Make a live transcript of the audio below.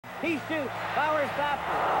He shoots. Bauer stops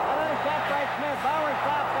it. Another shot by Smith. Bauer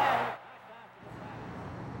stops that.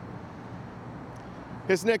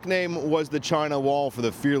 His nickname was the China Wall for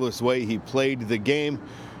the fearless way he played the game,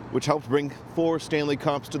 which helped bring 4 Stanley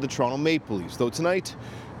Cups to the Toronto Maple Leafs. Though tonight,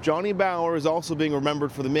 Johnny Bauer is also being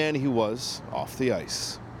remembered for the man he was off the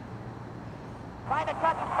ice. Trying to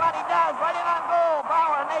cut the front, he does. Right in on goal.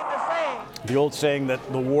 Bauer made the save. The old saying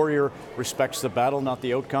that the warrior respects the battle, not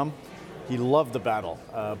the outcome. He loved the battle,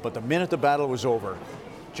 but the minute the battle was over,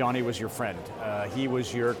 Johnny was your friend. He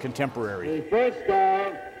was your contemporary. The first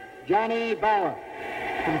goal, Johnny Bauer.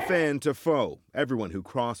 From fan to foe, everyone who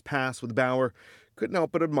crossed paths with Bauer couldn't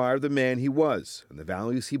help but admire the man he was and the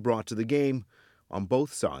values he brought to the game on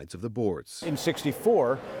both sides of the boards. In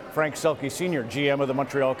 '64, Frank Selke Sr., GM of the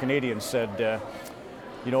Montreal Canadiens, said,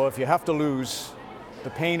 you know, if you have to lose, the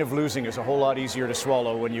pain of losing is a whole lot easier to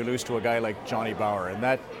swallow when you lose to a guy like Johnny Bauer. And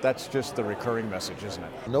that's just the recurring message, isn't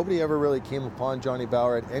it? Nobody ever really came upon Johnny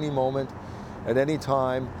Bauer at any moment, at any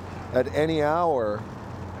time, at any hour,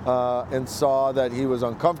 and saw that he was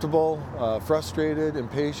uncomfortable, frustrated,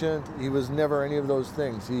 impatient. He was never any of those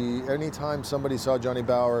things. Anytime somebody saw Johnny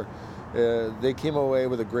Bauer, they came away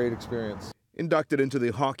with a great experience. Inducted into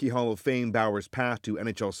the Hockey Hall of Fame, Bauer's path to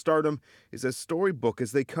NHL stardom is as storybook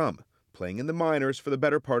as they come, playing in the minors for the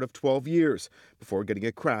better part of 12 years before getting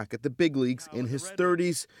a crack at the big leagues in his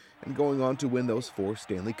 30s and going on to win those 4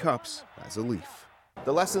 Stanley Cups as a Leaf.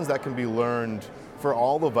 The lessons that can be learned for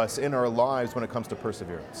all of us in our lives when it comes to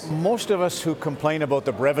perseverance. Most of us who complain about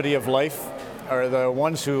the brevity of life are the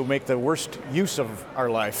ones who make the worst use of our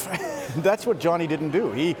life. That's what Johnny didn't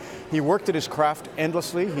do. He worked at his craft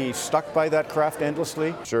endlessly. He stuck by that craft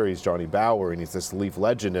endlessly. Sure, he's Johnny Bauer and he's this Leaf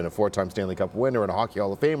legend and a 4-time Stanley Cup winner and a Hockey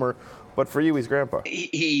Hall of Famer, but for you, he's Grandpa.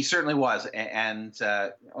 He certainly was, and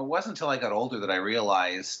it wasn't until I got older that I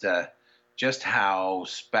realized just how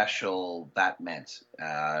special that meant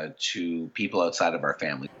to people outside of our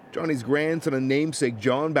family. Johnny's grandson and namesake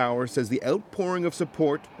John Bauer says the outpouring of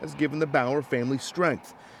support has given the Bauer family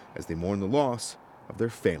strength as they mourn the loss of their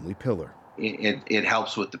family pillar. It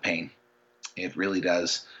helps with the pain. It really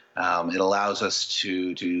does. It allows us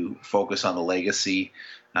to focus on the legacy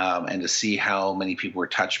and to see how many people were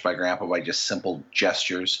touched by Grandpa by just simple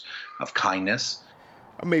gestures of kindness.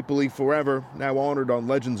 A Maple Leaf forever, now honored on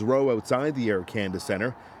Legends Row outside the Air Canada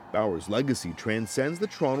Centre, Bauer's legacy transcends the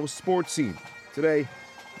Toronto sports scene. Today,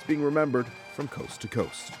 it's being remembered from coast to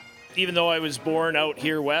coast. Even though I was born out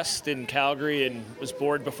here west in Calgary and was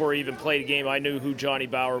born before I even played a game, I knew who Johnny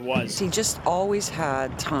Bauer was. He just always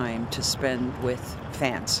had time to spend with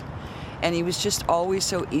fans. And he was just always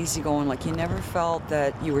so easygoing, like you never felt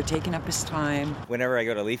that you were taking up his time. Whenever I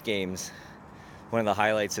go to Leaf games, one of the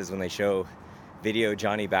highlights is when they show video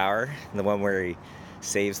Johnny Bauer, the one where he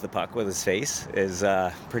saves the puck with his face, is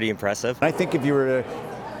pretty impressive. I think if you were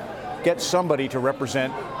to get somebody to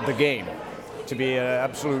represent the game, to be an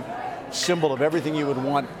absolute symbol of everything you would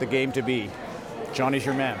want the game to be, Johnny's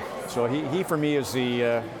your man. So he for me is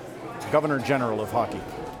the Governor General of hockey.